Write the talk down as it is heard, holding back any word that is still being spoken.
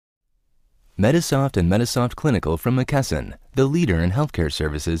Medisoft and Medisoft Clinical from McKesson, the leader in healthcare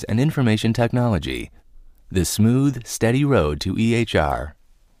services and information technology. The smooth, steady road to EHR.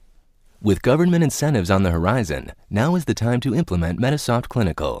 With government incentives on the horizon, now is the time to implement Medisoft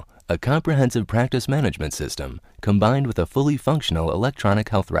Clinical, a comprehensive practice management system combined with a fully functional electronic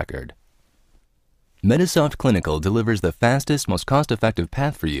health record. Medisoft Clinical delivers the fastest, most cost-effective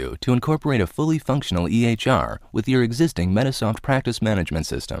path for you to incorporate a fully functional EHR with your existing Medisoft practice management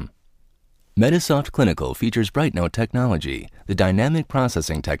system. Medisoft Clinical features BrightNote technology, the dynamic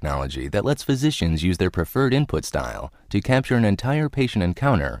processing technology that lets physicians use their preferred input style to capture an entire patient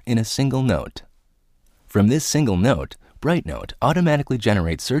encounter in a single note. From this single note, BrightNote automatically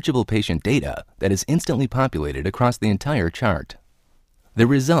generates searchable patient data that is instantly populated across the entire chart. The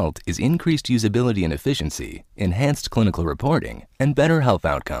result is increased usability and efficiency, enhanced clinical reporting, and better health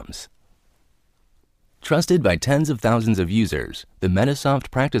outcomes. Trusted by tens of thousands of users, the Medisoft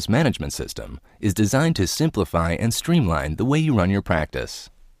Practice Management System is designed to simplify and streamline the way you run your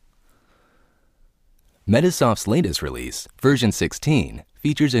practice. Medisoft's latest release, version 16,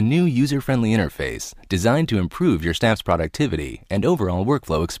 features a new user-friendly interface designed to improve your staff's productivity and overall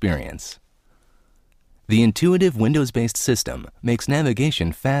workflow experience. The intuitive Windows-based system makes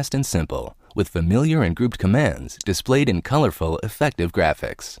navigation fast and simple, with familiar and grouped commands displayed in colorful, effective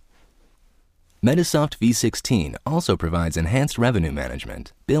graphics. Medisoft V16 also provides enhanced revenue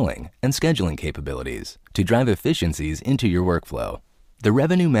management, billing, and scheduling capabilities to drive efficiencies into your workflow. The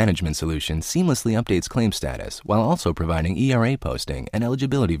revenue management solution seamlessly updates claim status while also providing ERA posting and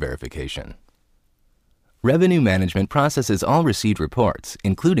eligibility verification. Revenue management processes all received reports,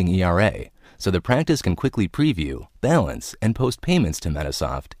 including ERA, so the practice can quickly preview, balance, and post payments to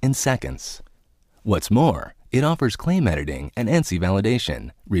Medisoft in seconds. What's more, it offers claim editing and ANSI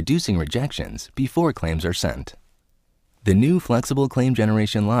validation, reducing rejections before claims are sent. The new flexible claim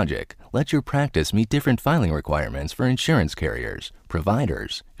generation logic lets your practice meet different filing requirements for insurance carriers,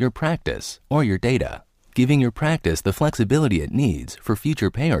 providers, your practice, or your data, giving your practice the flexibility it needs for future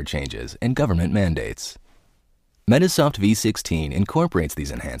payer changes and government mandates. Medisoft V16 incorporates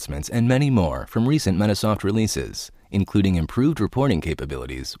these enhancements and many more from recent Medisoft releases, including improved reporting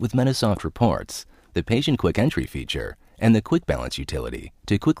capabilities with Medisoft Reports, the Patient Quick Entry feature, and the Quick Balance utility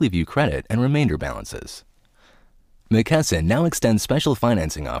to quickly view credit and remainder balances. McKesson now extends special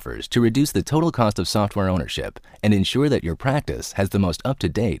financing offers to reduce the total cost of software ownership and ensure that your practice has the most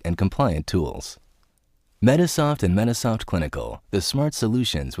up-to-date and compliant tools. Medisoft and Medisoft Clinical, the smart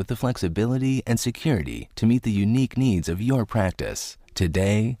solutions with the flexibility and security to meet the unique needs of your practice,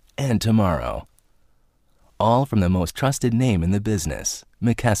 today and tomorrow. All from the most trusted name in the business,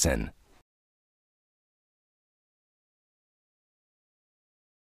 McKesson.